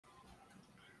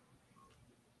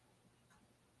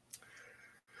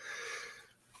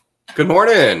Good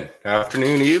morning,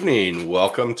 afternoon, evening.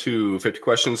 Welcome to 50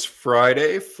 Questions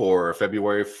Friday for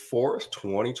February 4th,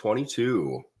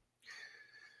 2022.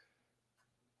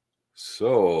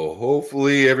 So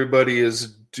hopefully everybody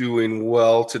is doing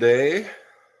well today.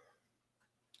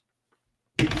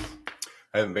 I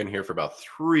haven't been here for about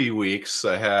 3 weeks.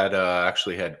 I had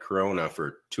actually had Corona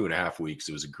for 2.5 weeks.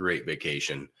 It was a great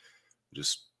vacation.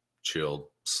 Just chilled,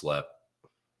 slept,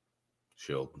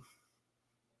 chilled.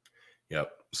 Yep.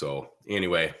 So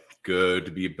anyway, good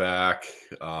to be back.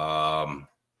 Gosh,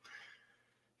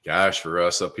 for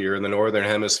us up here in the Northern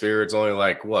Hemisphere, it's only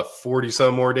like, what, 40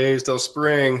 some more days till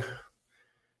spring.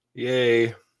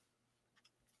 Yay.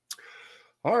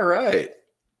 All right.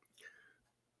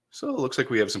 So it looks like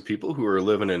we have some people who are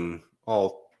living in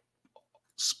all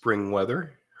spring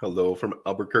weather. Hello from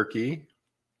Albuquerque.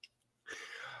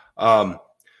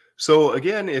 So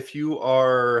again, if you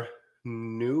are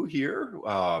new here,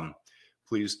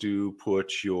 please do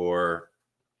put your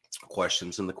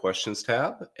questions in the questions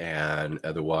tab, and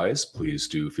otherwise please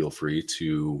do feel free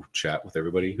to chat with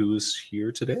everybody who's here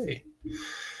today.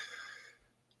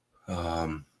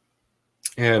 And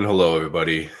hello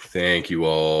everybody, thank you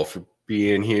all for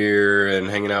being here and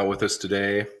hanging out with us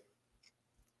today.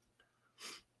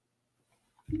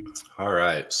 All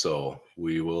right, so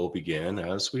we will begin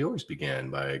as we always begin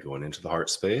by going into the heart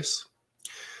space.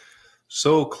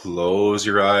 So close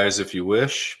your eyes if you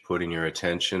wish, putting your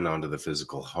attention onto the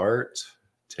physical heart,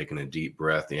 taking a deep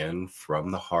breath in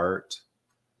from the heart,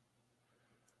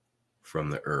 from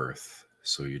the earth.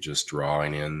 So you're just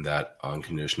drawing in that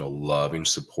unconditional, loving,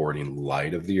 supporting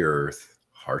light of the earth,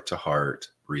 heart to heart,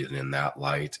 breathing in that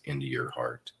light into your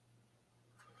heart.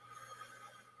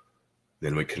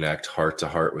 Then we connect heart to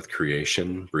heart with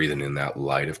creation, breathing in that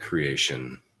light of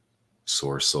creation,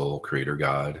 source, soul, creator,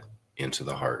 God, into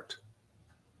the heart.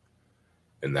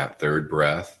 And that third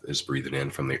breath is breathing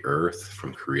in from the earth,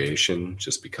 from creation,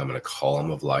 just becoming a column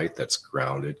of light that's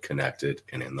grounded, connected,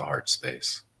 and in the heart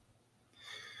space.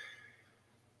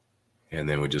 And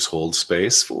then we just hold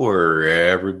space for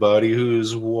everybody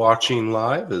who's watching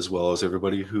live, as well as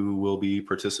everybody who will be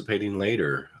participating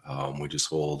later. We just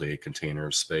hold a container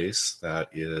of space that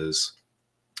is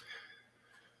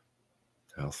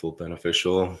healthful,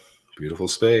 beneficial, beautiful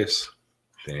space.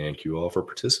 Thank you all for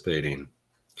participating.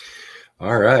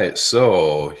 All right,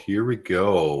 so here we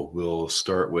go. We'll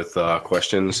start with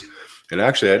questions. And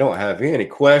actually, I don't have any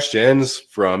questions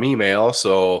from email,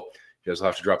 so you guys will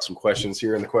have to drop some questions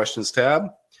here in the questions tab.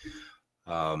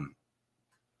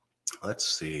 Let's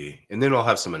see. And then I'll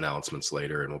have some announcements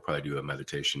later, and we'll probably do a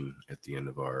meditation at the end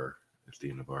of our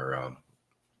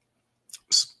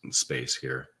space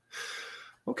here.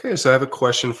 Okay, so I have a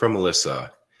question from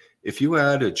Melissa. If you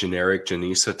add a generic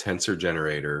Genesa tensor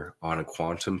generator on a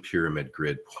quantum pyramid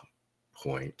grid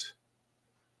point,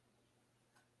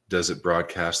 does it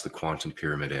broadcast the quantum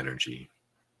pyramid energy?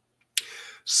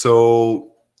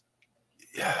 So,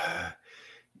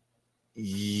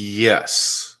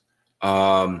 yes.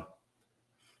 All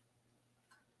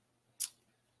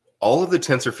of the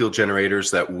tensor field generators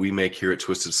that we make here at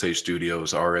Twisted Sage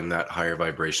Studios are in that higher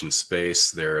vibration space.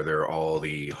 They're all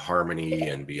the harmony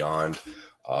and beyond.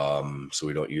 So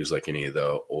we don't use like any of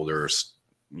the older,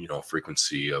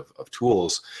 frequency of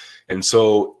tools. And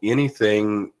so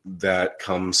anything that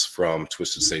comes from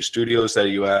Twisted Sage Studios that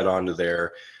you add onto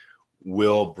there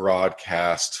will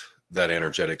broadcast that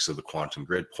energetics of the quantum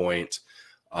grid point.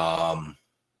 And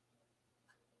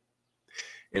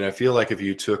I feel like if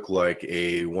you took like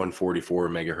a 144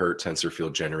 megahertz tensor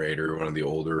field generator, one of the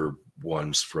older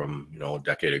ones from, a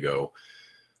decade ago,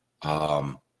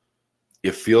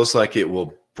 it feels like it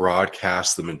will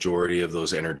broadcast the majority of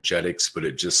those energetics, but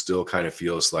it just still kind of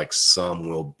feels like some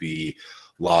will be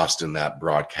lost in that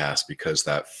broadcast because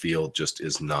that field just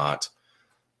is not,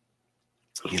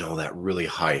 that really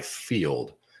high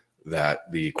field that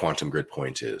the quantum grid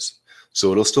point is.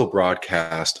 So it'll still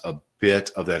broadcast a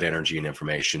bit of that energy and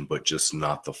information, but just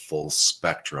not the full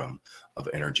spectrum of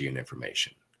energy and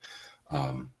information.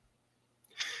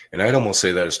 And I'd almost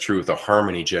say that is true with a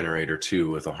harmony generator too.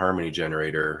 With a harmony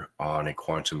generator on a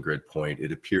quantum grid point,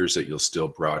 it appears that you'll still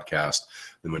broadcast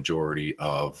the majority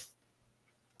of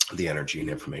the energy and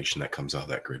information that comes out of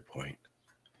that grid point.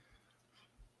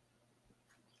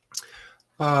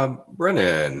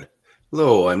 Brennan,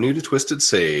 hello, I'm new to Twisted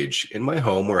Sage. In my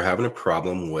home, we're having a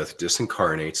problem with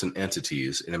dis-incarnates and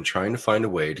entities, and I'm trying to find a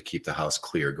way to keep the house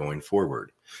clear going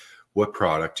forward. What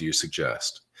product do you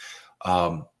suggest?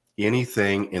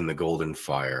 Anything in the golden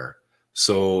fire.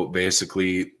 So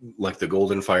basically, like the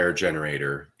golden fire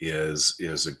generator is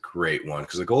a great one,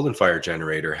 because the golden fire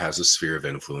generator has a sphere of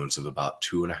influence of about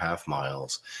 2.5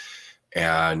 miles.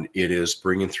 And it is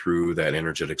bringing through that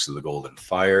energetics of the golden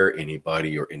fire,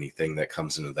 anybody or anything that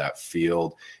comes into that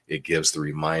field. It gives the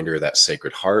reminder, that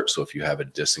sacred heart. So if you have a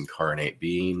disincarnate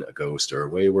being, a ghost or a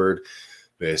wayward,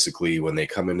 basically when they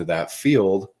come into that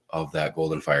field of that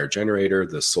golden fire generator,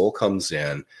 the soul comes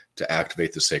in to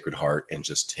activate the sacred heart and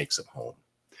just takes them home.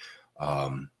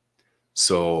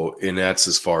 And that's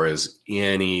as far as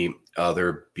any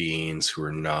other beings who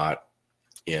are not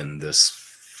in this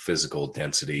physical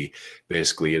density.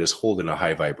 Basically, it is holding a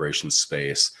high vibration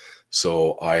space.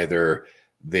 So either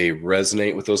they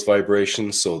resonate with those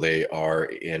vibrations, so they are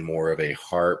in more of a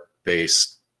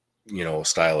heart-based,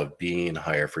 style of being,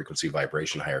 higher frequency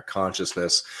vibration, higher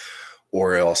consciousness,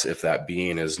 or else if that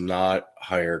being is not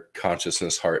higher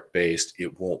consciousness, heart-based,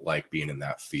 it won't like being in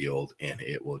that field and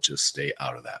it will just stay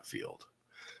out of that field.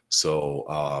 So,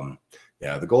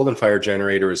 yeah, the golden fire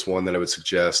generator is one that I would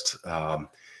suggest.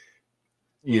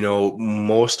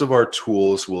 Most of our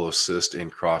tools will assist in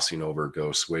crossing over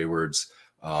ghosts, waywards.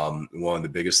 One of the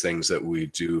biggest things that we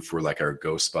do for like our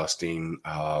ghost busting,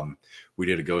 we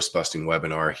did a ghost busting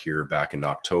webinar here back in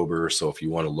October. So if you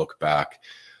want to look back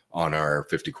on our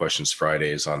 50 Questions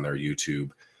Fridays on their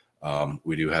YouTube,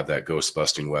 we do have that ghost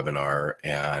busting webinar.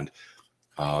 And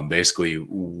basically,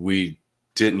 we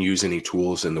didn't use any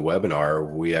tools in the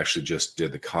webinar. We actually just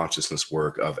did the consciousness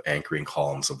work of anchoring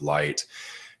columns of light,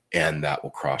 and that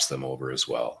will cross them over as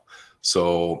well.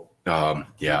 So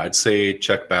yeah, I'd say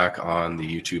check back on the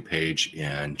YouTube page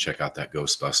and check out that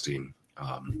ghost busting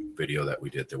video that we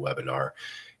did, the webinar,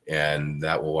 and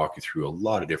that will walk you through a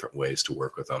lot of different ways to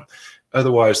work with them.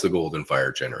 Otherwise, the golden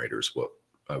fire generator is what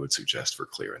I would suggest for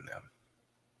clearing them.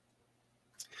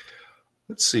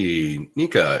 Let's see,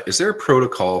 Nika, is there a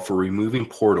protocol for removing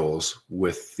portals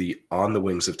with the On the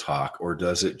Wings of Talk, or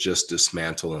does it just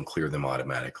dismantle and clear them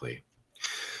automatically?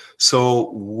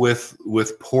 So with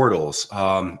portals,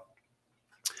 portal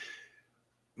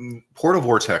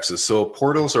vortexes. So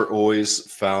portals are always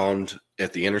found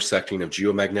at the intersecting of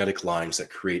geomagnetic lines that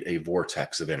create a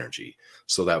vortex of energy.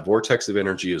 So that vortex of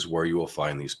energy is where you will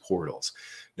find these portals.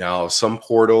 Now, some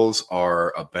portals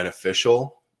are a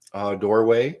beneficial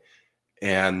doorway,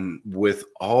 and with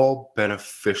all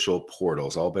beneficial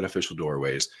portals, all beneficial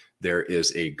doorways, there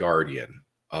is a guardian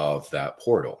of that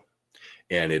portal.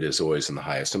 And it is always in the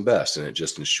highest and best. And it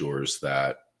just ensures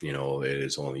that, it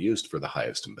is only used for the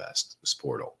highest and best, this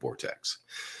portal vortex.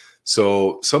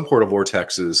 So some portal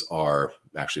vortexes are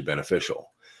actually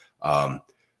beneficial.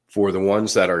 For the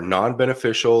ones that are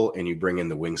non-beneficial, and you bring in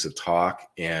the Wings of Talk,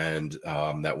 and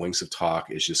that Wings of Talk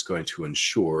is just going to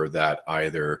ensure that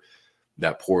either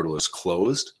that portal is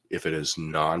closed if it is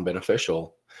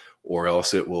non-beneficial, or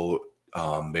else it will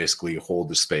basically hold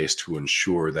the space to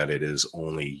ensure that it is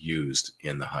only used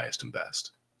in the highest and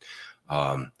best.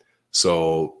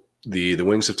 So the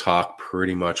Wings of Talk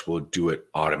pretty much will do it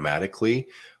automatically.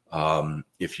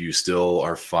 If you still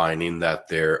are finding that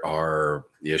there are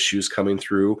issues coming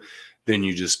through, then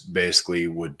you just basically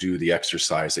would do the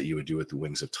exercise that you would do with the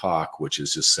Wings of Talk, which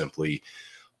is just simply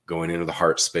going into the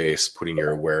heart space, putting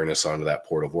your awareness onto that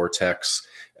portal vortex,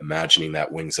 imagining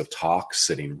that Wings of Talk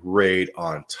sitting right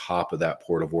on top of that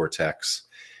portal vortex,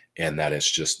 and that is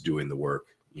just doing the work.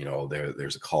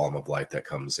 There's a column of light that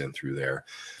comes in through there.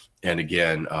 And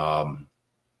again, the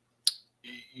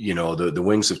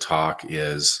Wings of Talk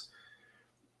is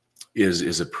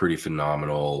a pretty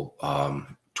phenomenal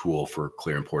tool for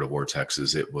clearing portal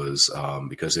vortexes. It was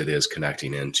because it is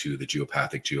connecting into the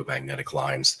geopathic geomagnetic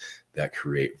lines that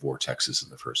create vortexes in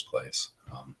the first place.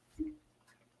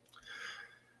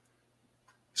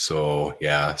 So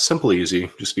yeah, simple, easy.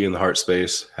 Just be in the heart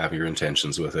space, have your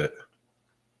intentions with it.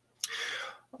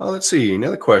 Let's see,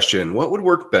 another question. What would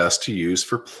work best to use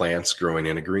for plants growing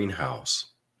in a greenhouse?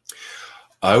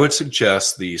 I would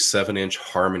suggest the 7-inch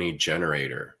Harmony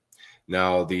generator.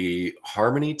 Now, the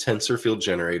Harmony tensor field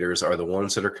generators are the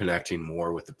ones that are connecting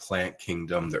more with the plant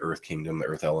kingdom, the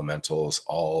earth elementals,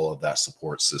 all of that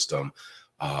support system.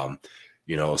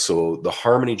 So the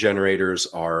Harmony generators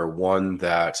are one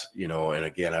that, and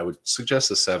again, I would suggest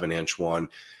the 7-inch one.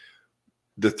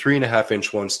 The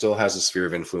 3.5-inch one still has a sphere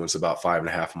of influence about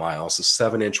 5.5 miles. The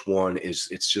 7-inch one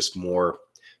it's just more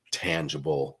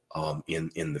tangible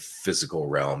in the physical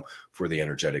realm for the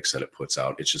energetics that it puts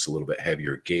out. It's just a little bit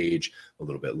heavier gauge, a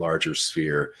little bit larger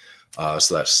sphere.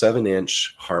 So that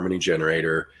 7-inch Harmony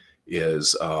generator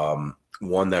is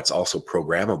one that's also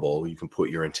programmable. You can put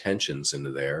your intentions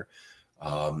into there.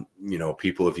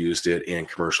 People have used it in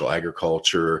commercial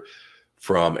agriculture,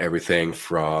 from everything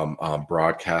from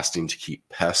broadcasting to keep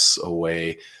pests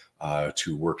away,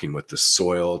 to working with the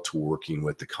soil, to working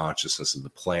with the consciousness of the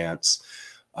plants.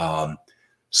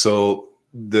 So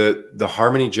the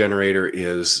harmony generator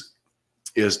is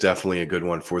definitely a good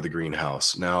one for the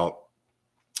greenhouse. Now,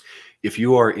 if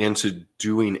you are into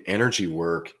doing energy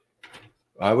work,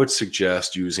 I would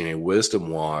suggest using a wisdom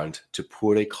wand to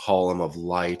put a column of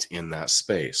light in that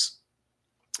space.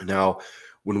 Now,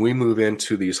 when we move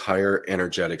into these higher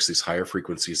energetics, these higher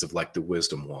frequencies of like the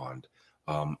wisdom wand,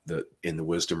 in the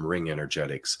wisdom ring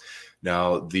energetics,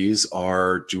 now these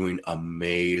are doing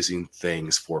amazing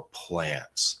things for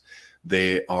plants.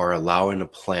 They are allowing a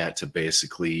plant to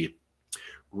basically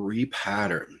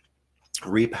repattern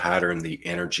the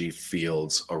energy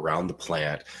fields around the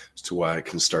plant to why it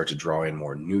can start to draw in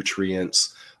more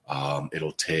nutrients.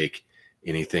 It'll take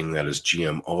anything that is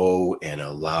GMO and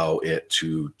allow it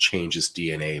to change its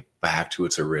DNA back to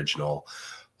its original.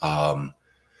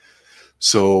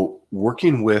 So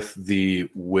working with the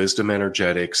wisdom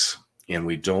energetics, and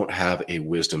we don't have a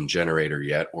wisdom generator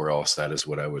yet, or else that is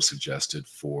what I would suggested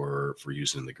for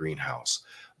using in the greenhouse.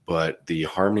 But the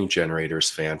harmony generator is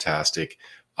fantastic.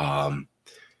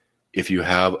 If you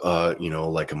have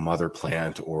like a mother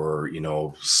plant or,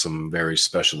 some very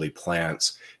specialty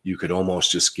plants, you could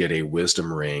almost just get a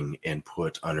wisdom ring and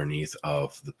put underneath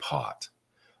of the pot.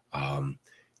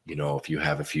 If you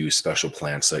have a few special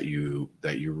plants that you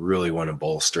really want to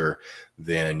bolster,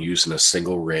 then using a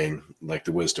single ring like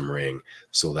the wisdom ring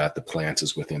so that the plant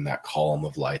is within that column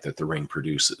of light that the ring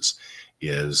produces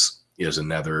is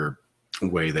another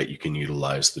way that you can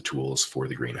utilize the tools for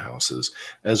the greenhouses,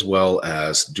 as well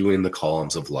as doing the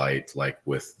columns of light like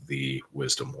with the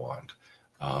wisdom wand.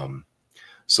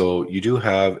 So you do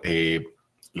have a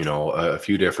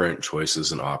few different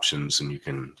choices and options, and you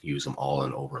can use them all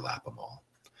and overlap them all.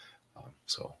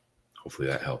 So hopefully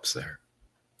that helps there.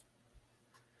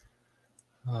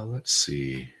 Let's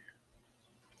see.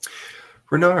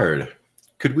 Bernard,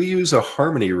 could we use a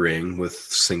harmony ring with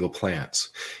single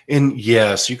plants? And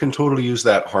yes, you can totally use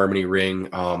that harmony ring.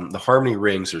 The harmony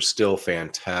rings are still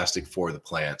fantastic for the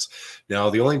plants. Now,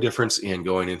 the only difference in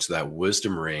going into that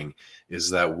wisdom ring is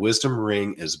that wisdom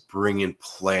ring is bringing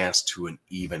plants to an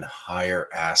even higher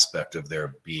aspect of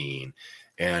their being,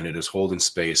 and it is holding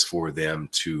space for them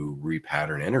to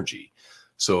repattern energy.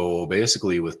 So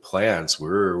basically with plants,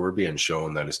 we're being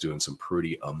shown that it's doing some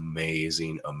pretty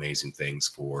amazing things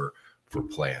for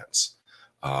plants.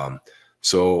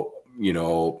 So,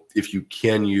 if you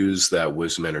can use that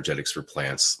wisdom energetics for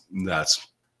plants, that's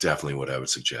definitely what I would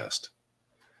suggest.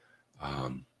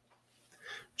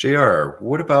 JR,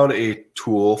 what about a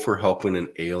tool for helping an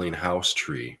ailing house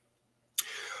tree?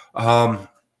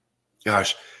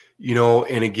 Gosh,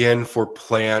 and again, for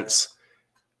plants,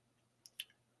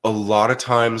 a lot of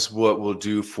times what we'll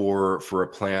do for a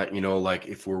plant, like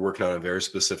if we're working on a very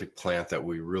specific plant that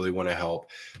we really want to help,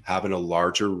 having a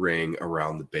larger ring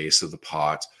around the base of the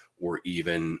pot, or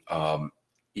even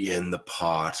in the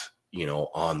pot,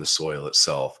 on the soil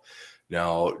itself.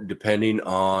 Now, depending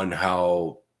on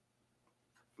how,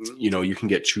 you can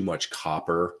get too much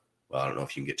copper. Well, I don't know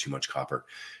if you can get too much copper.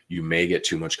 You may get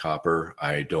too much copper.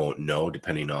 I don't know,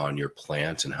 depending on your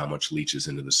plant and how much leaches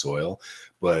into the soil.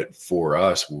 But for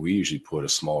us, we usually put a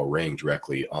small ring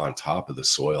directly on top of the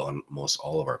soil on most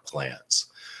all of our plants.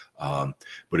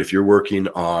 But if you're working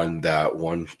on that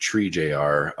one tree,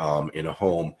 JR, in a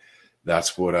home,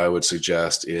 that's what I would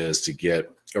suggest, is to get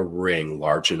a ring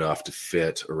large enough to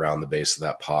fit around the base of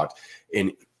that pot.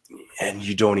 And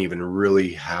you don't even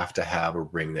really have to have a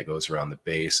ring that goes around the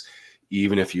base.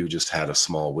 Even if you just had a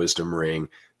small wisdom ring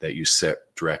that you set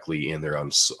directly in there on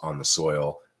the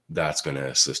soil, that's going to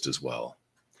assist as well.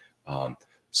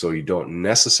 So you don't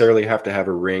necessarily have to have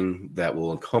a ring that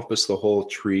will encompass the whole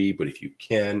tree, but if you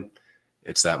can,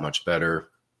 it's that much better.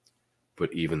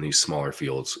 But even these smaller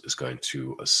fields is going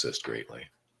to assist greatly.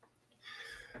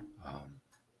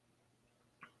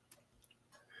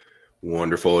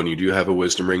 Wonderful. And you do have a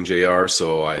wisdom ring, JR,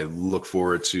 so I look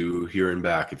forward to hearing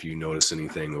back if you notice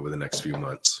anything over the next few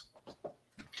months.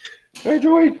 Hey,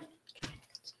 Joy. You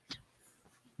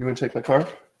want to take my car?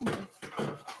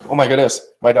 Oh, my goodness.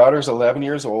 My daughter's 11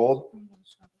 years old,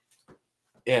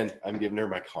 and I'm giving her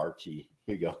my car key.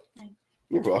 Here you go. Thanks.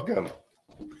 You're welcome.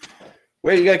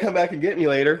 Wait, you got to come back and get me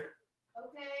later.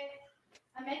 Okay.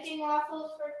 I'm making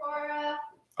waffles for Cora.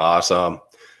 Awesome.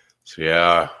 So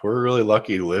yeah, we're really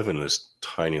lucky to live in this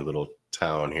tiny little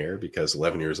town here, because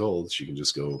 11 years old, she can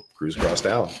just go cruise across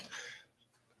town.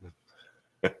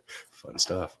 Fun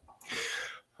stuff.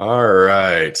 All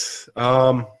right.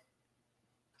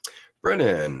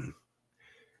 Brennan,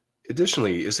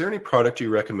 additionally, is there any product you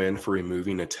recommend for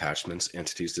removing attachments,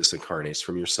 entities, dis-incarnates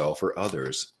from yourself or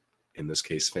others, in this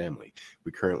case, family?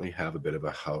 We currently have a bit of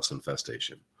a house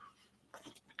infestation.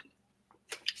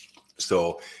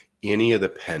 So any of the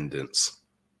pendants,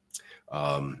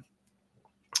 any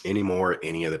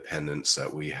of the pendants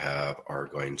that we have are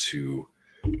going to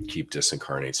keep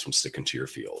dis-incarnates from sticking to your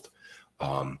field.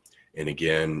 And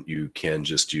again, you can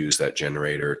just use that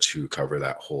generator to cover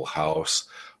that whole house.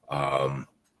 And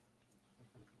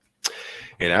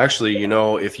actually, you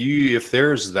know, if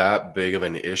there's that big of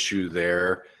an issue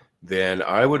there, then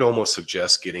I would almost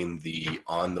suggest getting the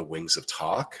On the Wings of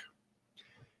Talk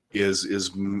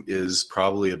is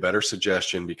probably a better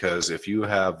suggestion, because if you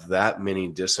have that many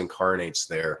dis-incarnates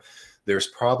there, there's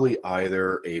probably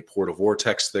either a portal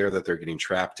vortex there that they're getting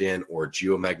trapped in, or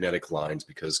geomagnetic lines,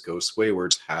 because ghost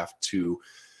waywards have to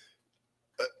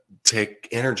take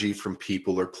energy from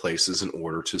people or places in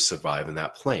order to survive in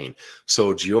that plane.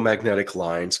 So geomagnetic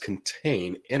lines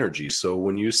contain energy. So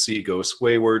when you see ghost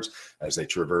waywards as they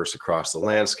traverse across the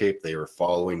landscape, they are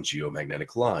following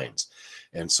geomagnetic lines.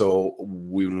 And so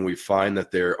when we find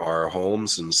that there are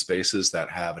homes and spaces that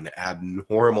have an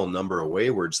abnormal number of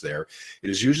waywards there, it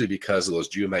is usually because of those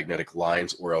geomagnetic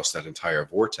lines, or else that entire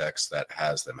vortex that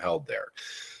has them held there.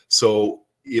 So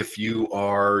if you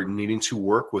are needing to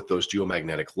work with those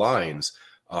geomagnetic lines,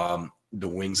 the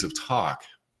Wings of Talk,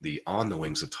 the On the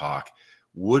Wings of Talk,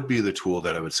 would be the tool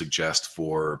that I would suggest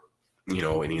for, you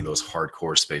know, any of those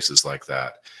hardcore spaces like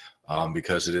that.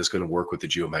 Because it is going to work with the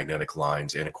geomagnetic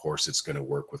lines, and of course it's going to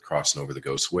work with crossing over the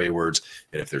ghost waywards.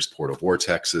 And if there's portal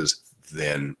vortexes,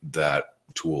 then that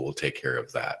tool will take care of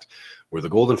that. Where the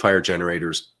golden fire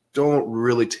generators don't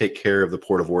really take care of the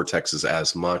portal vortexes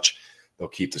as much. They'll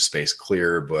keep the space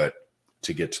clear, but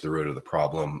to get to the root of the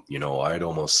problem, you know, I'd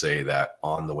almost say that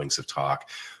On the Wings of Talk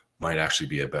might actually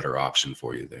be a better option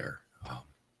for you there.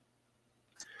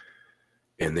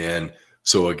 And then,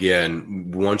 so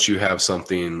again, once you have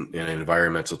something, an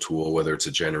environmental tool, whether it's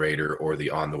a generator or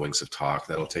the On the Wings of Talk,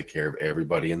 that'll take care of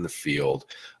everybody in the field.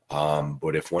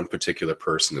 But if one particular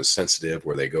person is sensitive,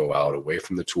 where they go out away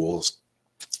from the tools,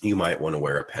 you might want to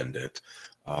wear a pendant.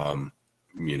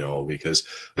 You know, because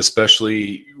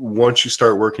especially once you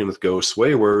start working with ghost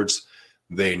waywards,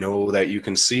 they know that you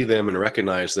can see them and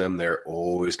recognize them. They're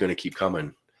always going to keep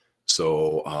coming.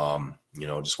 So, you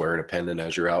know, just wearing a pendant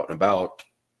as you're out and about,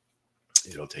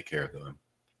 it'll take care of them.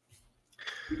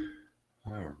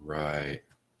 All right.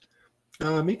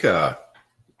 Mika,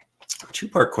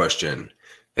 two-part question.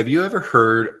 Have you ever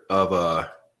heard of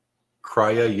a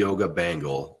Kriya Yoga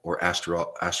Bangle or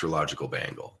Astrological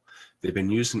Bangle? They've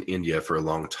been used in India for a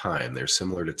long time. They're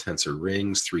similar to tensor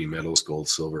rings, 3 metals, gold,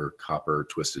 silver, copper,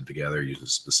 twisted together using a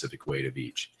specific weight of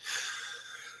each.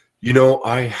 You know,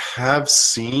 I have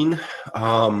seen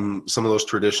some of those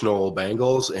traditional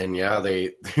bangles, and yeah,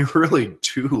 they really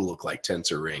do look like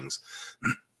tensor rings.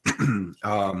 And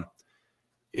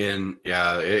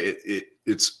yeah,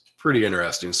 it's pretty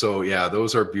interesting. So yeah,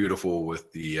 those are beautiful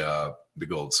with the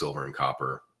gold, silver, and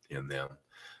copper in them.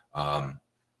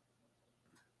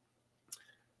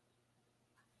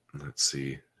 Let's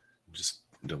see, just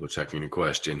double checking your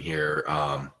question here.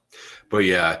 But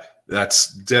yeah,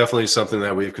 that's definitely something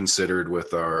that we've considered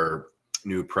with our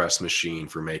new press machine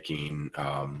for making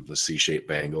the C-shaped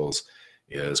bangles.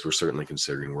 Is we're certainly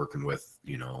considering working with,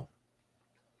 you know,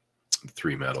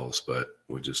 3 metals, but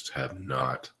we just have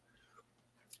not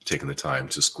taken the time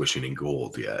to squish any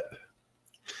gold yet.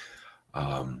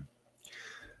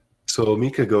 So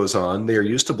Mika goes on, they are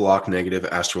used to block negative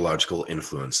astrological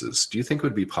influences. Do you think it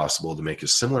would be possible to make a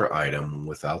similar item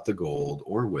without the gold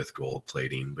or with gold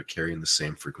plating, but carrying the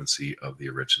same frequency of the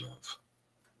originals?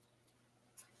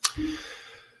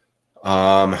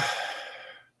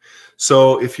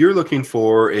 So if you're looking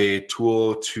for a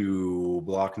tool to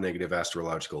block negative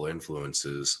astrological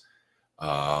influences,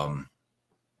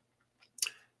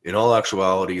 in all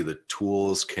actuality, the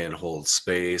tools can hold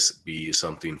space, be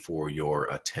something for your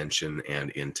attention and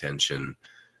intention,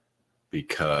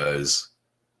 because,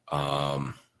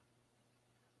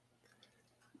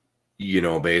 you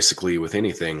know, basically with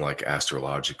anything like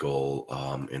astrological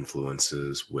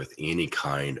influences, with any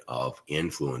kind of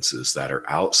influences that are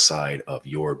outside of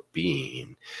your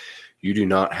being, you do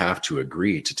not have to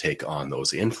agree to take on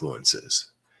those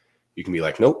influences. You can be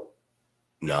like, nope,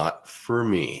 not for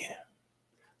me.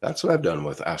 That's what I've done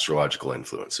with astrological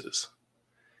influences.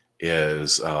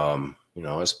 Is, you know,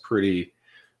 I was pretty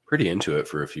into it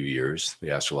for a few years, the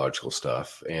astrological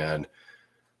stuff. And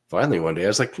finally one day I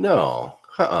was like, no,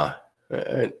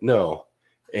 no.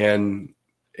 And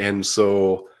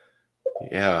so,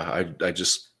 yeah, I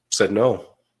just said no.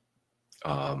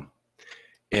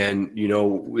 And, you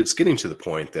know, it's getting to the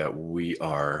point that we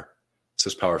are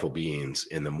such powerful beings.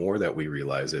 And the more that we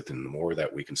realize it, and the more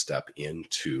that we can step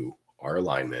into our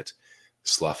alignment,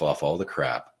 slough off all the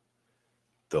crap,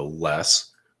 the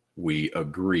less we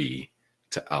agree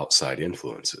to outside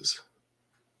influences.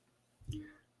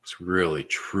 It's really,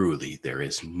 truly, there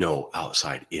is no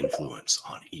outside influence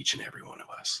on each and every one of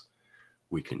us.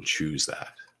 We can choose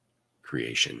that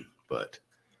creation, but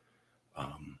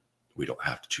we don't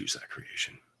have to choose that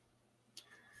creation.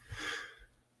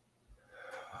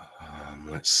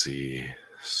 Let's see.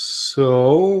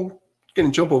 So,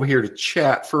 going to jump over here to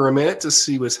chat for a minute to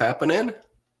see what's happening.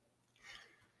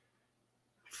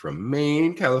 From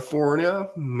Maine, California,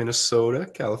 Minnesota,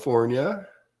 California,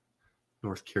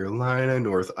 North Carolina,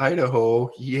 North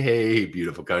Idaho. Yay,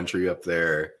 beautiful country up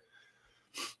there.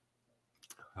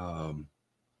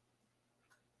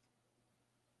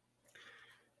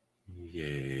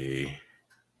 Yay.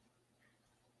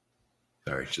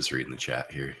 Sorry, just reading the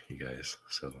chat here, you guys.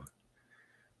 So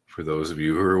for those of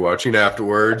you who are watching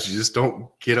afterwards, you just don't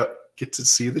get to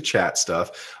see the chat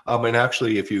stuff. And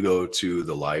actually, if you go to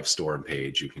the live storm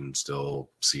page, you can still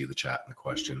see the chat and the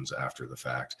questions after the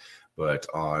fact. But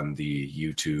on the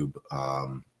YouTube,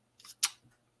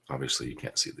 obviously you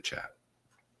can't see the chat.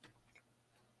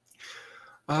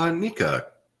 Nika,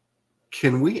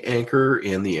 can we anchor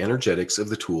in the energetics of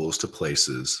the tools to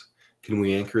places? Can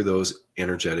we anchor those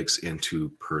energetics into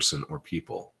person or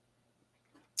people?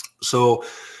 So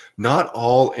not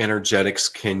all energetics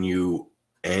can you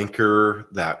anchor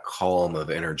that column of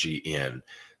energy in.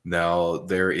 Now,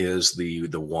 there is the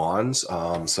wands,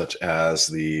 such as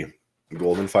the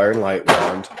Golden Fire and Light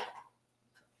wand,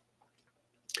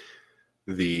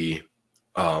 the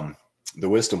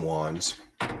Wisdom wands,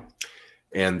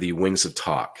 and the Wings of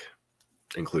Talk,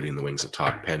 including the Wings of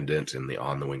Talk pendant and the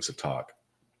On the Wings of Talk,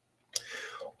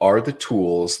 are the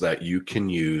tools that you can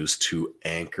use to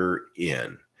anchor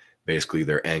in. Basically,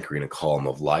 they're anchoring a column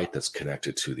of light that's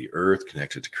connected to the earth,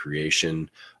 connected to creation.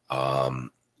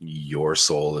 Your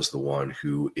soul is the one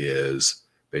who is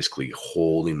basically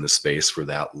holding the space for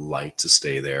that light to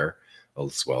stay there,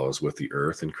 as well as with the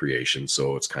earth and creation.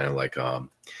 So it's kind of like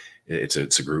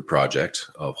it's a group project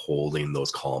of holding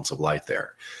those columns of light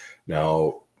there.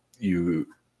 Now,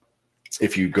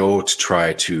 if you go to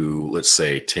try to, let's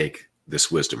say, take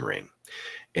this wisdom ring,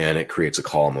 and it creates a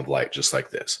column of light just like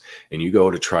this, and you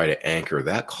go to try to anchor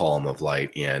that column of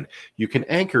light in, you can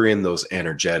anchor in those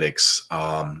energetics,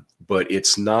 but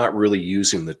it's not really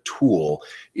using the tool.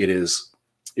 It is,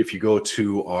 if you go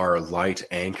to our light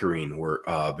anchoring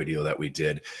video that we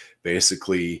did,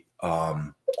 basically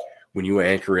when you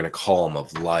anchor in a column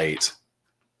of light,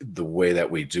 the way that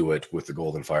we do it with the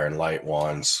Golden Fire and Light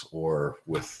wands or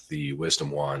with the Wisdom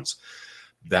wands,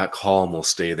 that column will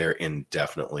stay there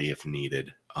indefinitely if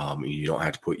needed. You don't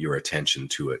have to put your attention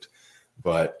to it.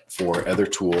 But for other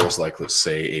tools, like let's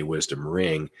say a wisdom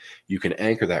ring, you can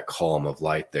anchor that column of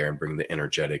light there and bring the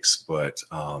energetics, but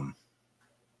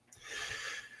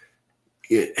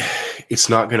it's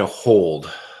not going to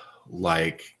hold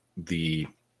like the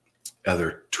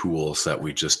other tools that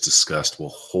we just discussed will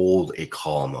hold a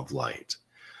column of light.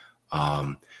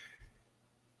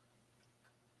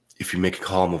 If you make a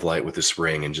column of light with this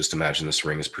ring, and just imagine this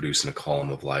ring is producing a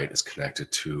column of light, it's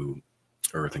connected to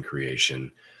earth and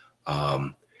creation,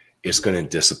 it's going to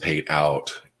dissipate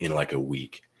out in like a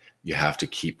week. You have to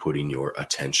keep putting your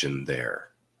attention there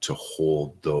to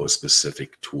hold those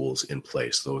specific tools in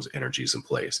place, those energies in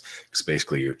place, because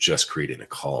basically you're just creating a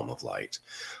column of light.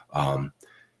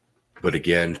 But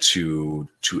again, to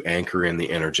anchor in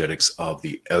the energetics of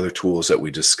the other tools that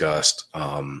we discussed,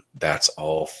 that's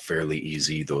all fairly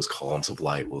easy. Those columns of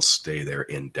light will stay there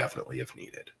indefinitely if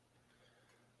needed.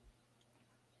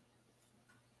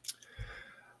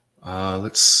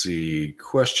 Let's see.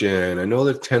 Question. I know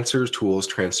that tensor tools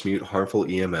transmute harmful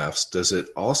EMFs. Does it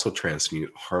also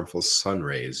transmute harmful sun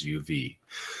rays, UV?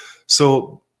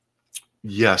 So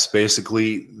yes,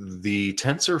 basically the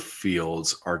tensor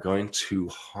fields are going to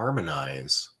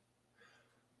harmonize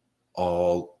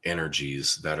all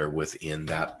energies that are within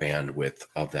that bandwidth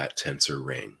of that tensor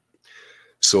ring.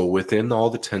 So within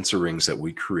all the tensor rings that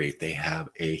we create, they have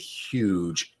a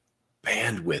huge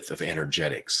bandwidth of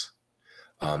energetics.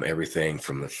 Everything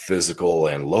from the physical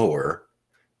and lower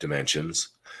dimensions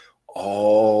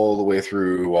all the way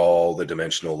through all the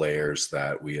dimensional layers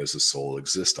that we as a soul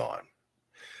exist on.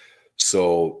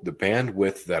 So the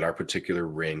bandwidth that our particular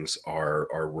rings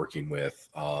are working with,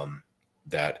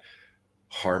 that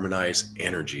harmonize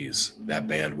energies, that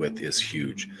bandwidth is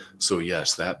huge. So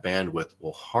yes, that bandwidth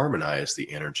will harmonize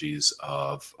the energies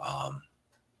of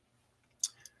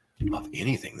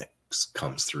anything that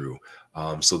comes through.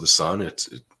 So the sun, it's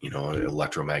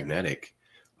electromagnetic.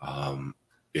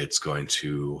 It's going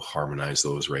to harmonize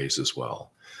those rays as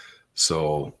well.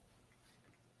 So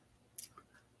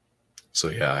So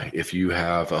yeah, if you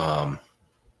have a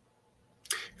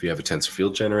tensor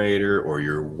field generator, or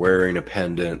you're wearing a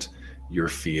pendant, your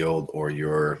field or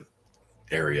your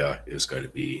area is going to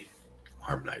be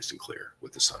harmonized and clear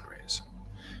with the sun rays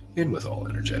and with all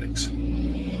energetics.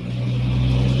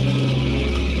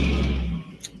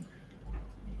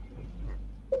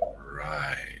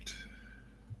 Right.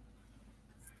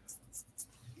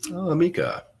 Oh,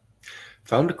 Amika,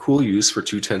 found a cool use for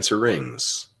 2 tensor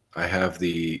rings. I have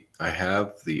the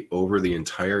over the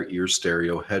entire ear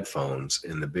stereo headphones,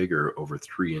 and the bigger over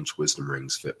 3-inch wisdom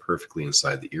rings fit perfectly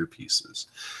inside the earpieces.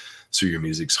 So your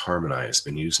music's harmonized.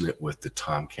 Been using it with the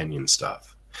Tom Kenyon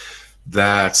stuff.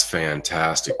 That's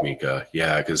fantastic, Mika.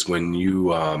 Yeah, because when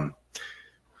you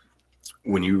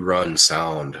run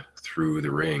sound through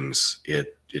the rings,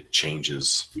 it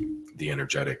changes the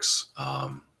energetics,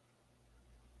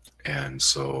 and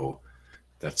so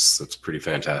that's pretty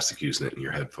fantastic using it in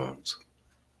your headphones.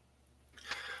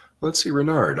 Let's see,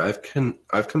 Renard. I've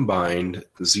combined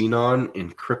xenon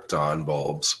and krypton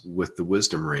bulbs with the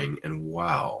wisdom ring, and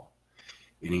wow,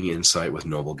 any insight with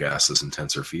noble gases and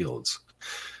tensor fields?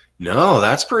 No,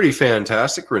 that's pretty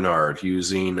fantastic, Renard.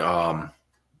 Using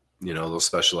those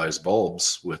specialized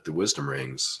bulbs with the wisdom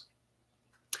rings.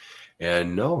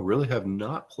 And no, really have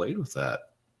not played with that.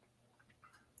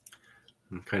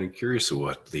 I'm kind of curious of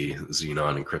what the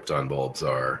xenon and krypton bulbs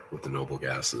are with the noble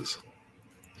gases.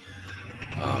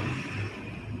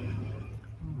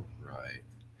 Right.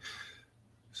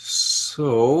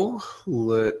 So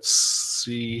let's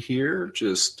see here.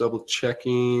 Just double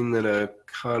checking that I've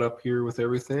caught up here with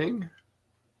everything.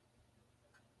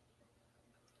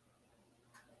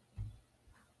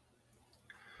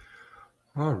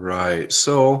 All right.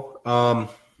 So,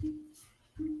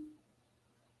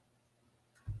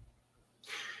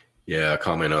 yeah,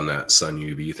 comment on that sun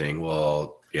UV thing.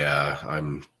 Well, yeah,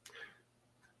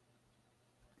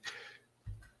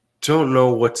 don't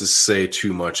know what to say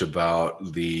too much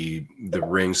about the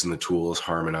rings and the tools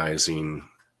harmonizing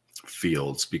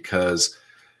fields, because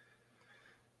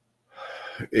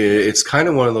it's kind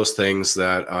of one of those things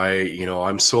that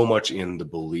I'm so much in the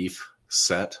belief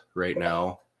set right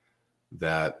now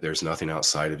that there's nothing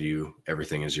outside of you.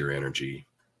 Everything is your energy,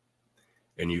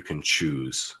 and you can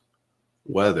choose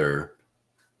whether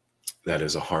that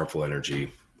is a harmful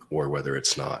energy or whether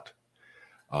it's not.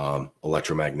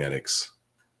 Electromagnetics,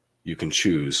 you can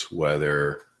choose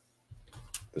whether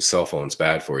the cell phone's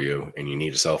bad for you and you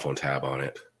need a cell phone tab on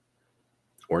it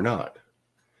or not.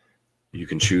 You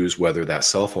can choose whether that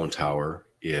cell phone tower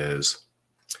is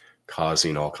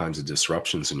causing all kinds of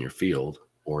disruptions in your field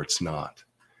or it's not.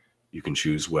 You can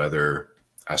choose whether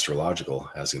astrological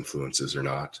has influences or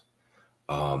not.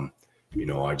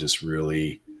 I just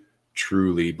really,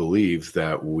 truly believe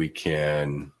that we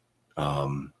can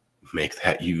make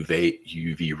that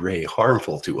UV ray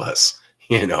harmful to us,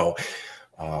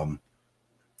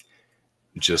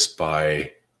 just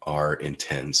by our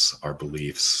intents, our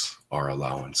beliefs, our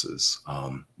allowances,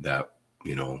 that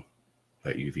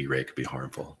UV ray could be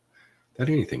harmful, that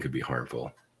anything could be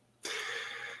harmful.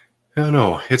 I don't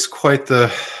know. It's quite the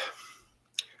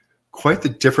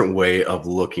different way of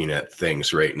looking at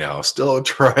things right now. Still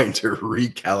trying to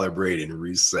recalibrate and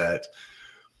reset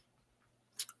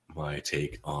my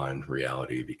take on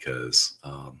reality, because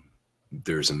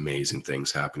there's amazing things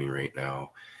happening right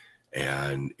now,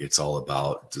 and it's all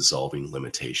about dissolving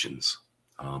limitations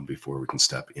before we can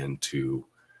step into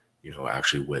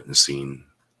actually witnessing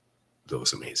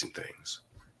those amazing things.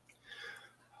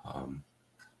 And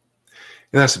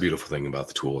that's the beautiful thing about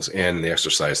the tools and the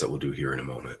exercise that we'll do here in a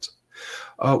moment.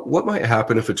 What might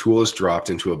happen if a tool is dropped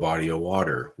into a body of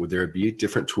water? Would there be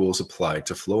different tools applied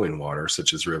to flowing water,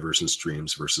 such as rivers and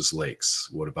streams versus lakes?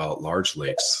 What about large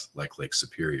lakes like Lake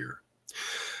Superior?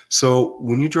 So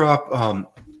when you drop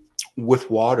with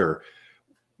water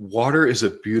is a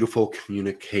beautiful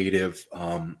communicative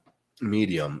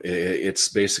medium. It's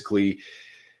basically,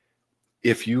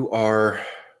 if you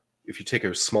take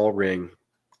a small ring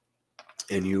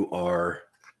and you are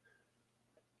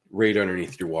right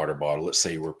underneath your water bottle, let's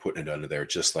say we're putting it under there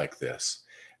just like this,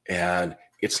 and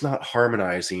it's not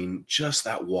harmonizing just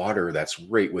that water that's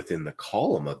right within the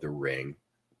column of the ring.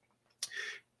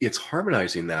 It's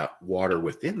harmonizing that water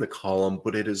within the column,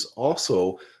 but it is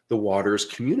also the water is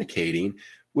communicating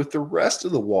with the rest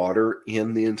of the water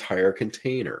in the entire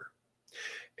container.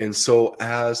 And so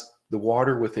as the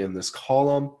water within this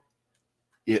column,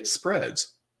 it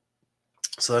spreads.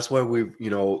 So that's why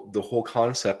the whole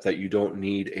concept that you don't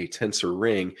need a tensor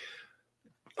ring,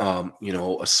 a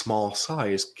small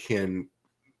size can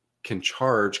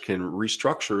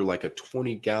restructure like a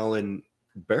 20-gallon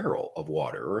barrel of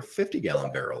water or a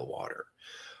 50-gallon barrel of water.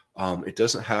 It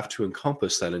doesn't have to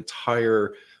encompass that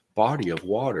entire body of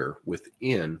water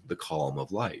within the column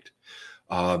of light.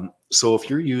 So if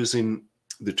you're using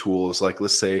the tools, like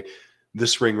let's say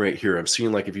this ring right here, I'm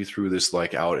seeing like if you threw this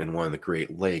like out in one of the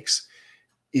Great Lakes,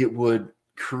 it would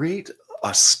create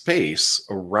a space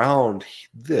around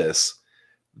this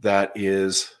that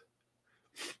is,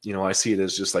 I see it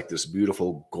as just like this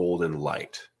beautiful golden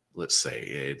light. Let's say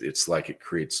it's like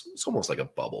it's almost like a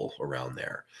bubble around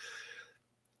there.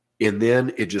 And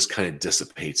then it just kind of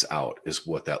dissipates out is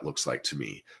what that looks like to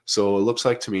me. So it looks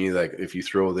like to me like if you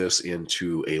throw this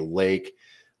into a lake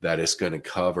that is going to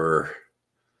cover,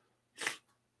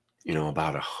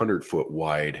 about 100-foot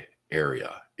wide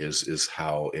area is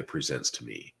how it presents to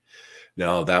me.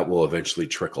 Now that will eventually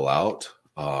trickle out,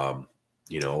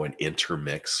 and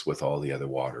intermix with all the other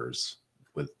waters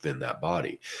within that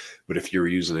body. But if you're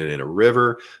using it in a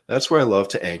river, that's where I love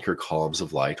to anchor columns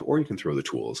of light, or you can throw the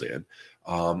tools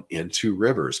into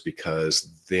rivers, because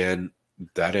then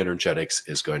that energetics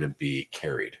is going to be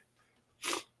carried,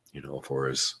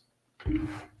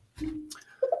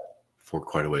 for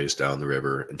quite a ways down the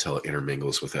river until it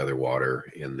intermingles with other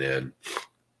water. And then,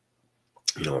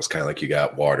 it's kind of like you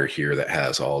got water here that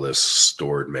has all this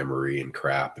stored memory and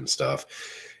crap and stuff.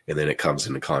 And then it comes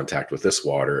into contact with this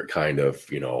water. It kind of,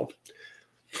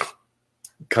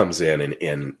 comes in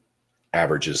and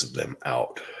averages them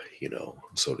out,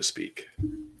 so to speak.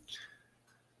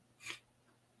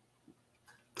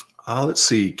 Let's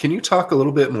see. Can you talk a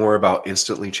little bit more about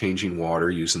instantly changing water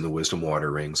using the wisdom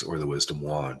water rings or the wisdom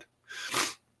wand?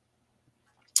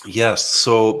 Yes.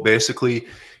 So basically,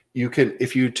 you can,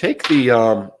 if you take the,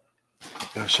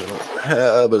 gosh, I don't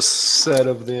have a set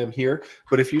of them here,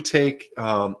 but if you take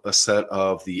a set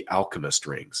of the alchemist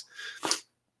rings.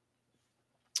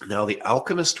 Now, the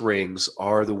alchemist rings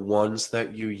are the ones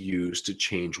that you use to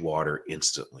change water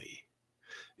instantly,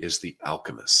 is the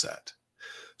alchemist set.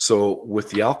 So with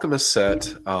the alchemist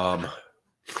set,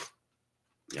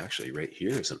 actually right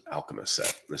here is an alchemist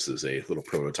set. This is a little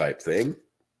prototype thing.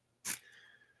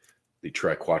 The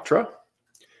Triquetra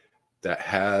that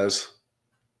has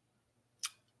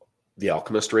the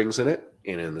alchemist rings in it,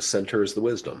 and in the center is the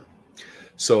wisdom.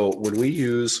 So when we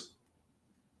use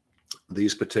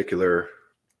these particular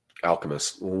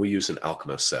alchemists, when we use an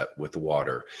alchemist set with the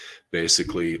water,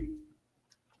 basically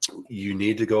you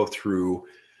need to go through,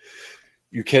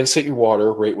 you can set your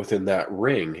water right within that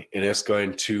ring, and it's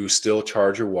going to still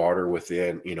charge your water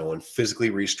within, and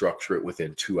physically restructure it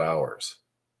within 2 hours.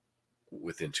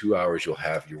 Within 2 hours, you'll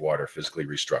have your water physically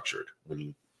restructured when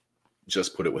you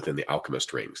just put it within the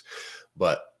alchemist rings.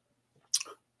 But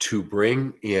to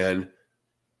bring in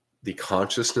the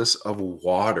consciousness of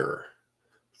water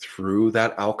through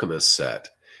that alchemist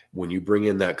set, when you bring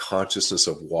in that consciousness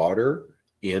of water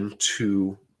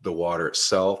into the water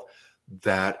itself,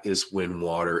 that is when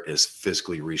water is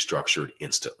physically restructured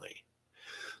instantly.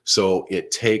 So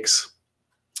it takes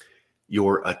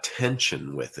your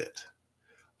attention with it.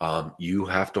 You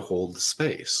have to hold the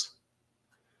space.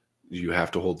 You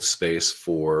have to hold the space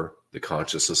for the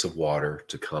consciousness of water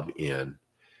to come in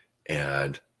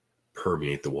and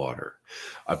permeate the water.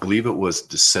 I believe it was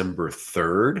December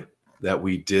 3rd that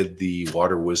we did the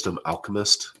Water Wisdom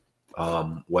Alchemist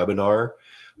webinar.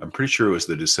 I'm pretty sure it was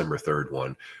the December 3rd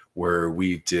one, where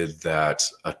we did that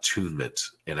attunement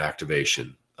and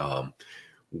activation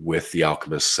with the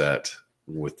alchemist set,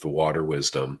 with the water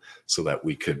wisdom, so that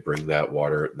we could bring that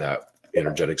water, that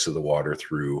energetics of the water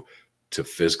through to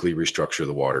physically restructure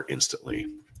the water instantly.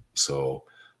 So,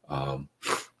 and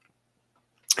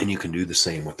you can do the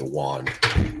same with the wand.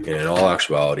 And in all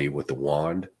actuality, with the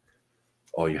wand,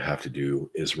 all you have to do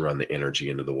is run the energy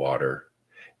into the water,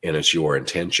 and it's your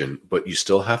intention, but you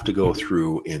still have to go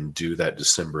through and do that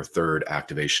December 3rd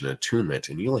activation attunement,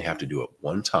 and you only have to do it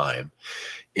one time,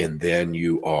 and then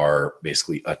you are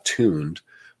basically attuned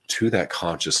to that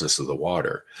consciousness of the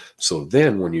water. So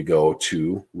then when you go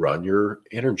to run your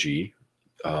energy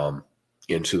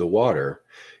into the water,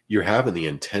 you're having the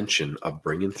intention of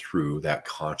bringing through that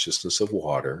consciousness of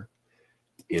water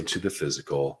into the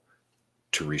physical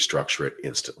to restructure it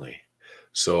instantly.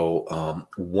 So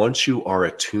once you are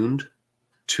attuned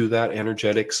to that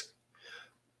energetics,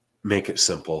 make it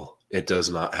simple. It does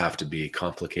not have to be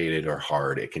complicated or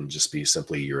hard. It can just be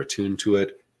simply you're attuned to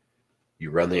it.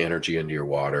 You run the energy into your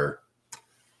water.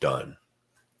 Done.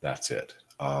 That's it.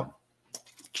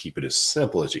 Keep it as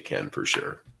simple as you can, for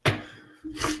sure.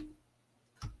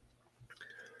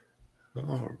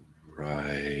 All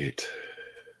right.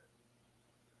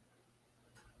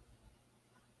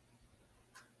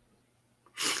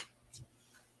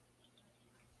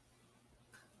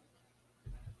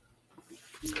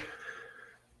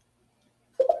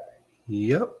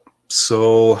 Yep.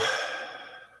 So,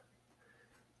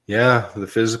 yeah, the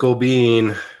physical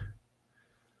being,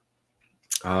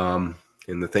 and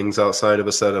the things outside of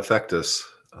us that affect us.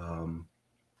 I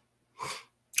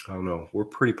don't know. We're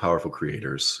pretty powerful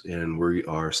creators, and we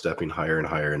are stepping higher and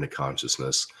higher into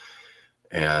consciousness.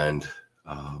 And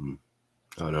I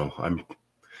don't know.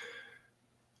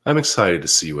 I'm excited to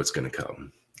see what's going to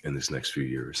come in these next few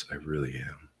years. I really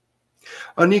am.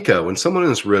 Anika, when someone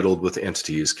is riddled with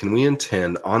entities, can we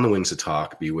intend on the wings of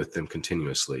talk be with them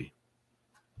continuously?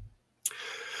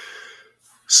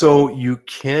 So you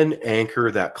can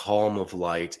anchor that column of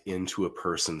light into a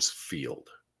person's field.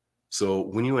 So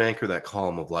when you anchor that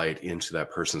column of light into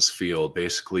that person's field,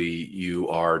 basically you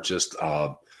are just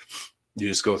you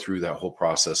just go through that whole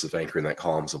process of anchoring that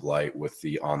columns of light with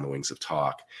the on the wings of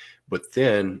talk. But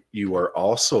then you are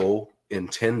also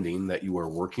intending that you are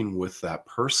working with that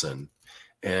person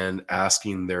and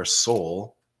asking their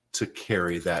soul to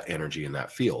carry that energy in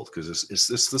that field, because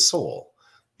it's the soul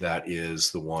that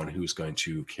is the one who's going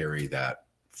to carry that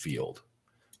field,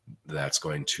 that's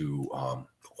going to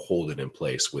hold it in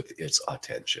place with its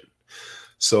attention.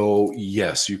 So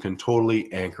yes, you can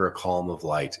totally anchor a column of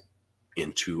light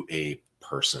into a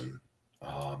person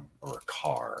or a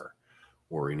car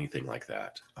or anything like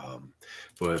that.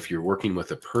 But if you're working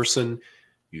with a person,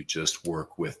 you just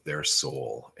work with their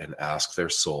soul and ask their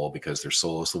soul, because their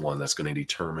soul is the one that's going to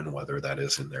determine whether that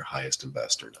is in their highest and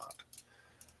best or not.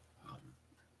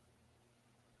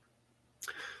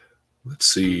 Let's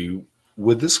see.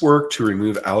 Would this work to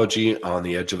remove algae on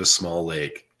the edge of a small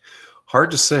lake? Hard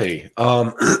to say.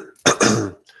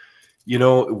 You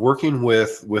know, working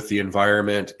with the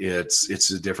environment,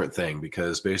 it's a different thing,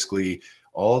 because basically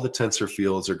all the tensor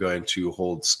fields are going to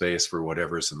hold space for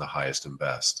whatever's in the highest and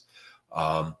best.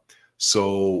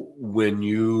 So when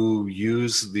you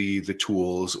use the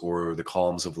tools or the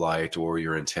columns of light or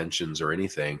your intentions or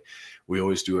anything, we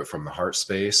always do it from the heart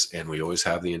space, and we always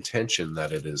have the intention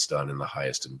that it is done in the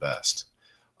highest and best.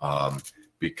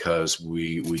 Because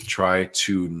we try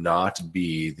to not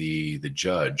be the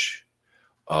judge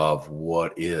of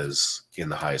what is in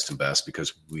the highest and best,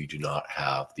 because we do not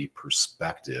have the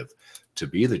perspective to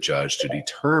be the judge to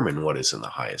determine what is in the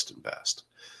highest and best.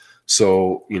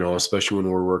 So, you know, especially when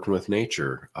we're working with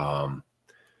nature,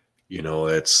 you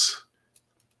know,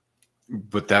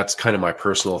 but that's kind of my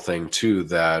personal thing too,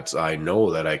 that I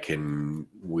know that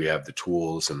we have the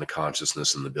tools and the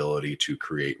consciousness and the ability to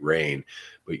create rain,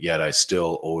 but yet I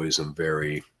still always am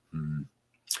very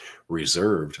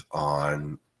reserved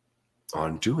on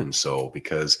doing so,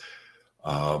 because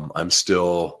I'm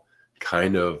still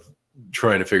kind of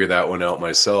trying to figure that one out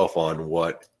myself, on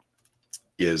what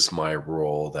is my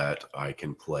role that I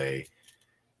can play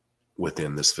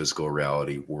within this physical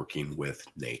reality, working with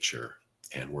nature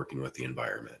and working with the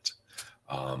environment.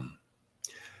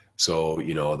 So,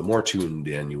 you know, the more tuned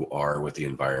in you are with the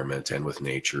environment and with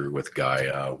nature, with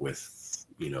Gaia, with,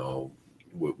 you know,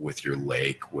 with your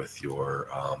lake, with your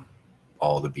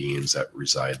all the beings that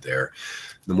reside there,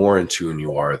 the more in tune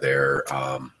you are there,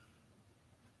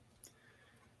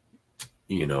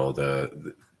 you know,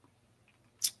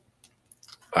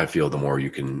 I feel the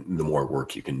more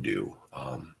work you can do,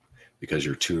 because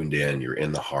you're tuned in, you're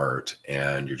in the heart,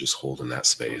 and you're just holding that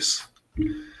space.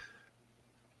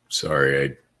 Sorry,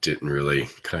 I didn't really,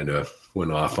 kind of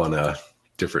went off on a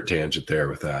different tangent there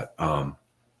with that. Have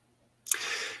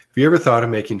you ever thought of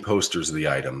making posters of the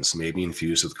items, maybe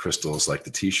infused with crystals like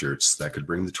the t-shirts, that could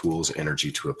bring the tools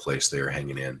energy to a place they are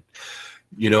hanging in?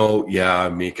 You know, yeah,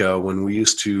 Mika, when we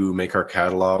used to make our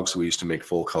catalogs, we used to make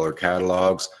full color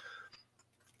catalogs.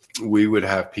 We would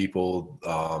have people,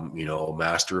 you know,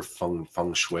 master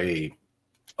feng shui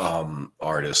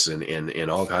artists and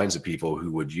all kinds of people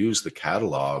who would use the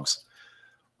catalogs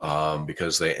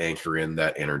because they anchor in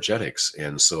that energetics.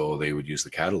 And so they would use the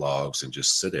catalogs and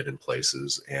just sit it in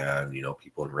places. And, you know,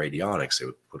 people in radionics, they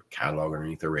would put a catalog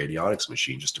underneath their radionics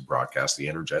machine just to broadcast the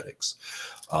energetics.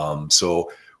 So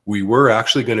we were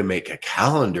actually going to make a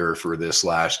calendar for this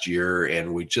last year,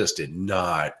 and we just did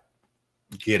not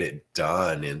get it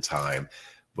done in time.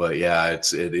 But yeah,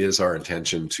 it is our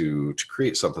intention to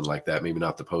create something like that. Maybe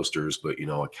not the posters, but, you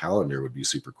know, a calendar would be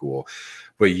super cool.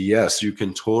 But yes, you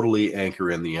can totally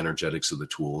anchor in the energetics of the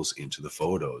tools into the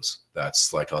photos.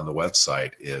 That's like on the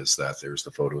website, is that there's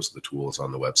the photos of the tools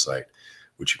on the website,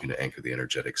 which you can anchor the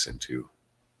energetics into.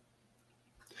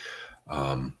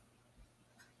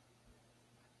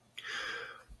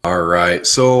 All right.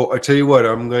 So I tell you what,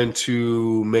 I'm going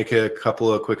to make a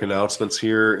couple of quick announcements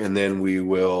here, and then we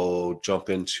will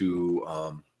jump into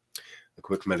a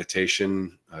quick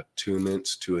meditation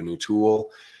attunement to a new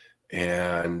tool.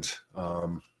 And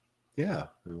yeah,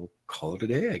 we'll call it a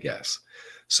day, I guess.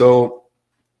 So,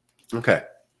 okay.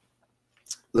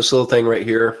 This little thing right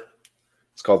here,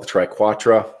 it's called the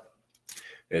Triquatra.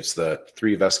 It's the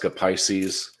 3 Vesica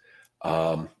Pisces.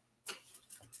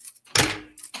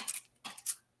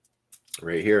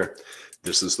 Right here.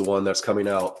 This is the one that's coming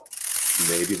out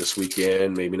maybe this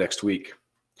weekend, maybe next week.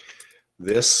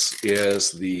 This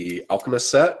is the Alchemist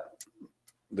set.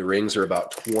 The rings are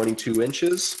about 22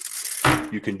 inches.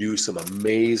 You can do some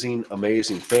amazing,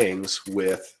 amazing things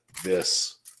with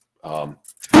this,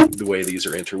 the way these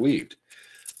are interweaved.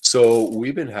 So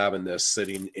we've been having this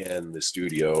sitting in the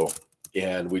studio,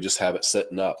 and we just have it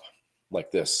sitting up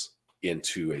like this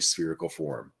into a spherical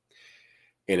form,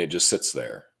 and it just sits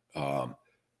there.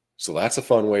 So that's a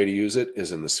fun way to use it,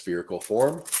 is in the spherical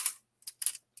form,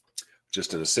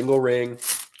 just in a single ring,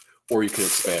 or you can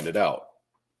expand it out.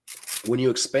 When you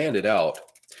expand it out,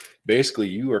 basically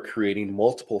you are creating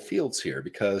multiple fields here,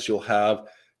 because you'll have,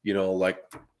 you know, like,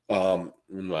 I'm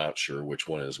not sure which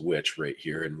one is which right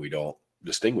here, and we don't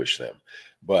distinguish them,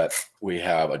 but we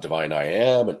have a divine I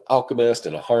am, an alchemist,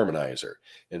 and a harmonizer.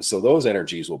 And so those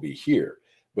energies will be here.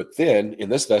 But then in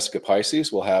this Vesica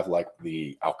Pisces, we'll have like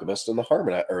the alchemist and the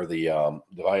harmonizer, or the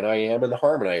divine I am and the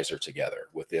harmonizer together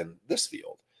within this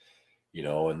field. You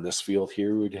know, in this field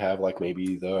here, we'd have like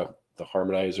maybe the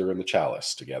harmonizer and the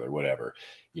chalice together, whatever,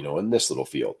 you know, in this little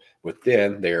field. But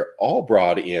then they're all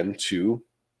brought into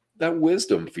that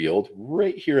wisdom field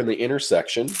right here in the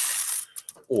intersection,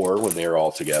 or when they're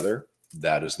all together,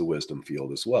 that is the wisdom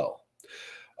field as well.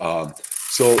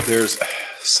 So there's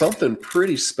something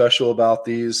pretty special about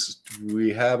these. We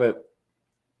haven't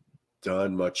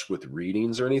done much with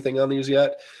readings or anything on these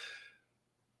yet,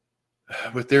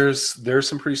 but there's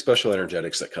some pretty special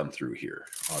energetics that come through here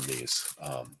on these.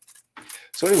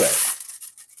 So anyway,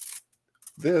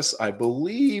 this, I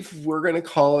believe we're going to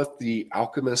call it the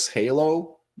Alchemist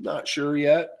Halo. Not sure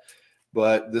yet,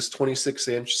 but this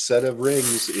 26-inch set of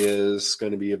rings is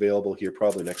going to be available here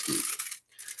probably next week.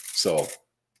 So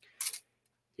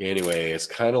anyway, it's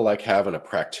kind of like having a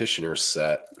practitioner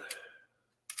set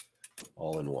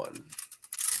all in one.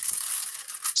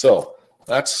 So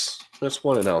that's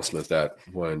one announcement that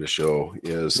I wanted to show,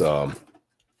 is for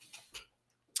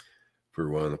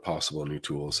one of the possible new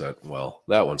tools that, well,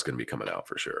 that one's going to be coming out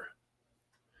for sure.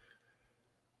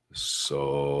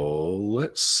 So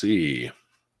let's see.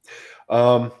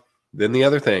 Then the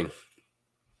other thing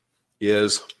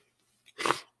is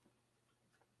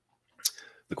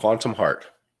the quantum heart.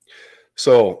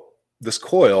 So this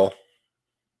coil,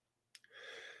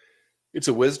 it's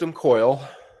a wisdom coil.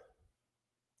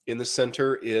 In the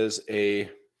center is a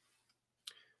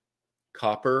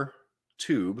copper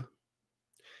tube,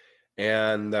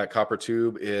 and that copper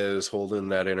tube is holding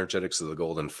that energetics of the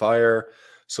golden fire.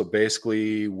 So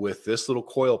basically with this little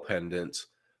coil pendant,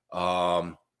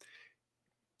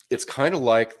 it's kind of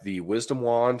like the wisdom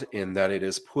wand, in that it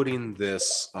is putting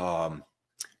this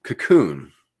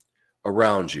cocoon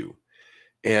around you.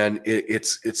 And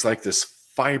it's like this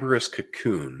fibrous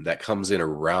cocoon that comes in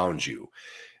around you.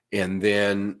 And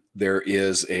then there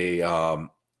is a,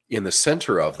 in the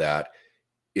center of that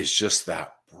is just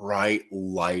that bright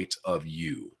light of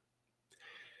you.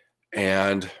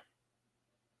 And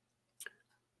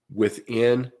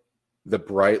within the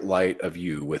bright light of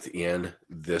you, within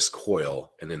this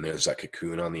coil, and then there's that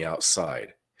cocoon on the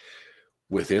outside,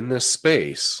 within this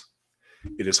space,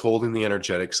 it is holding the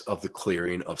energetics of the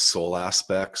clearing of soul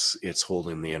aspects. It's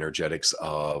holding the energetics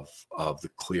of the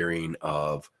clearing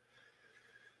of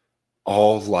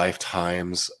all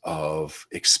lifetimes of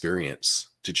experience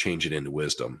to change it into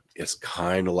wisdom. It's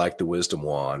kind of like the wisdom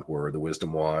wand, where the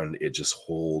wisdom wand, it just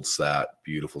holds that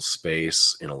beautiful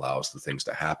space and allows the things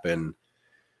to happen.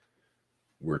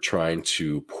 We're trying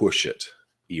to push it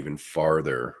even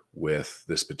farther with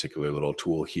this particular little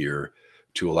tool here,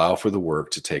 to allow for the work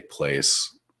to take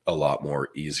place a lot more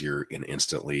easier and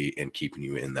instantly, and keeping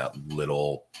you in that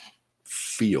little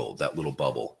field, that little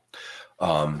bubble.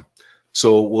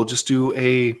 So we'll just do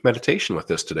a meditation with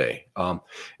this today.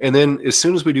 And then as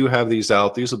soon as we do have these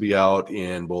out, these will be out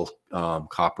in both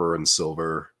copper and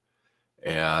silver,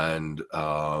 and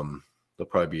they'll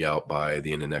probably be out by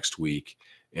the end of next week.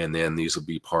 And then these will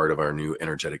be part of our new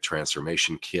energetic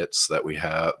transformation kits that we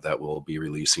have, that we'll be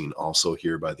releasing also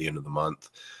here by the end of the month.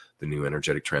 The new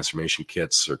energetic transformation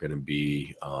kits are going to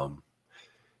be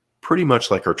pretty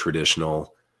much like our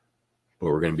traditional, but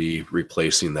we're going to be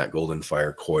replacing that golden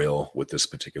fire coil with this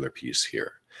particular piece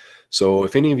here. So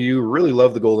if any of you really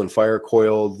love the golden fire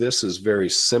coil, this is very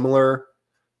similar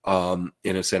in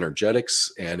its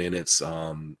energetics and in its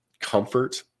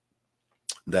comfort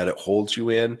that it holds you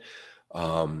in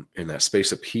that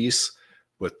space of peace.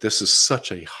 But this is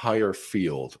such a higher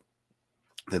field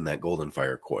than that golden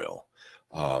fire coil.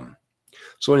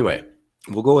 So anyway,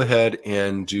 we'll go ahead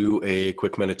and do a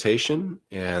quick meditation,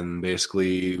 and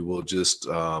basically we'll just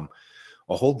I'll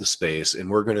hold the space, and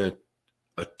we're going to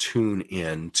attune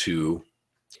into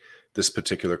this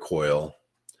particular coil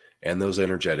and those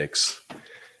energetics.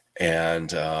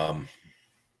 And I'm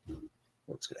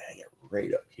just going to hang it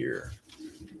right up here,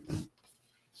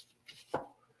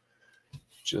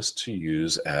 just to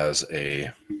use as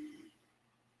a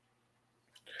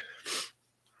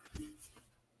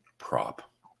prop,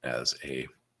 as a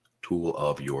tool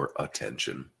of your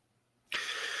attention.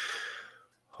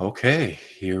 Okay,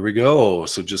 here we go.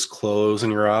 So just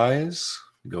closing your eyes,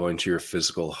 go into your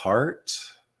physical heart,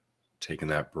 taking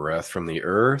that breath from the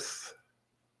earth,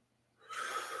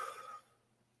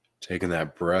 taking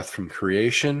that breath from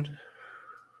creation,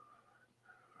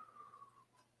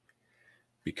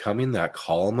 becoming that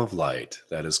column of light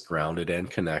that is grounded and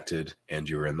connected, and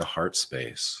you're in the heart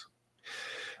space.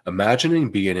 Imagining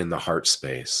being in the heart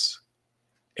space,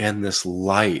 and this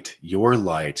light, your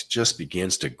light, just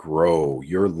begins to grow.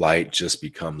 Your light just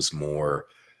becomes more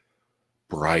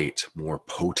bright, more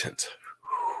potent,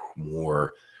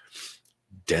 more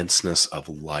denseness of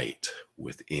light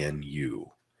within you.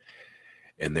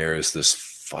 And there is this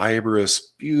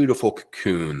fibrous, beautiful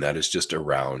cocoon that is just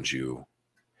around you.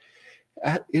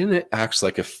 And it acts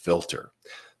like a filter.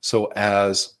 So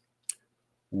as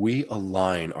we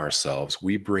align ourselves,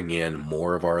 we bring in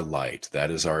more of our light. That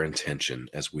is our intention.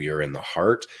 As we are in the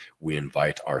heart, we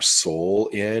invite our soul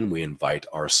in, we invite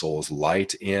our soul's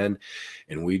light in,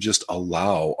 and we just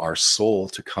allow our soul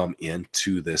to come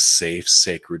into this safe,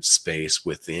 sacred space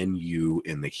within you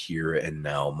in the here and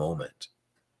now moment.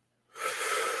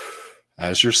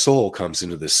 As your soul comes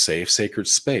into this safe, sacred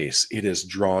space, it is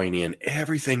drawing in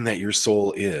everything that your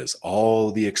soul is,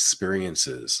 all the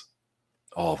experiences,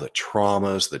 all the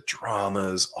traumas, the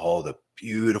dramas, all the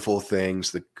beautiful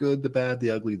things, the good, the bad, the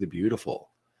ugly, the beautiful.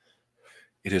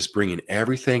 It is bringing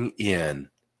everything in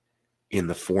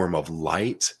the form of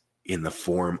light, in the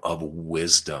form of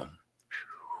wisdom.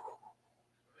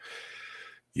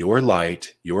 Your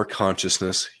light, your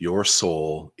consciousness, your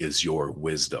soul is your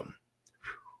wisdom.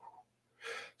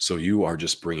 So you are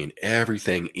just bringing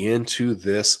everything into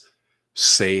this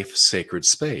safe, sacred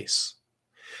space.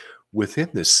 Within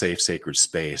this safe, sacred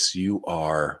space, you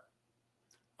are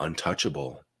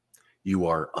untouchable. You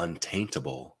are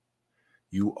untaintable.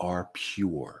 You are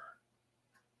pure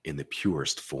in the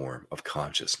purest form of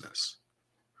consciousness.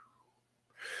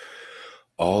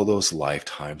 All those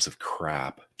lifetimes of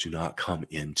crap do not come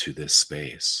into this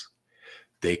space.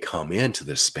 They come into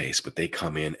this space, but they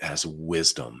come in as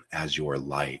wisdom, as your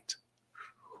light.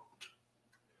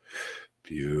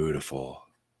 Beautiful.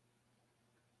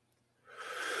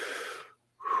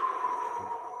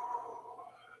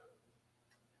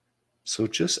 So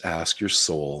just ask your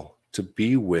soul to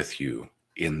be with you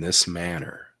in this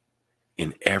manner,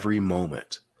 in every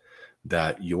moment,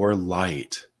 that your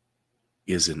light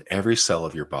is in every cell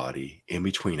of your body, in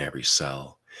between every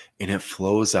cell, and it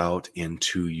flows out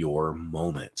into your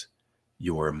moment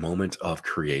of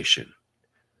creation,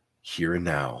 here and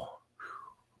now.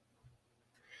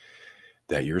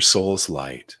 That your soul's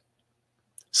light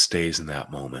stays in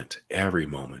that moment, every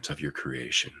moment of your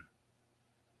creation.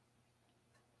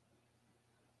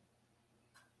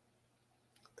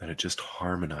 That it just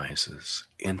harmonizes,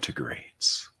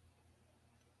 integrates,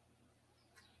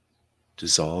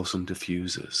 dissolves and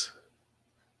diffuses,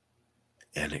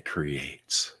 and it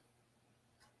creates.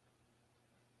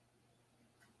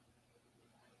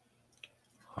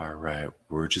 All right,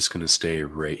 we're just going to stay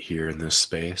right here in this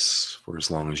space for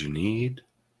as long as you need.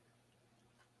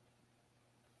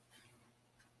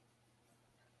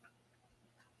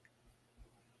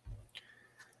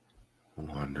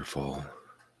 Wonderful.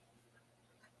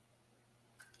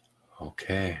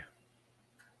 Okay.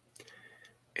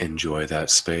 Enjoy that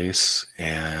space,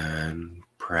 and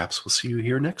perhaps we'll see you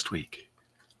here next week.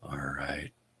 All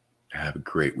right. Have a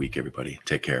great week, everybody.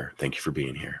 Take care. Thank you for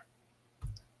being here.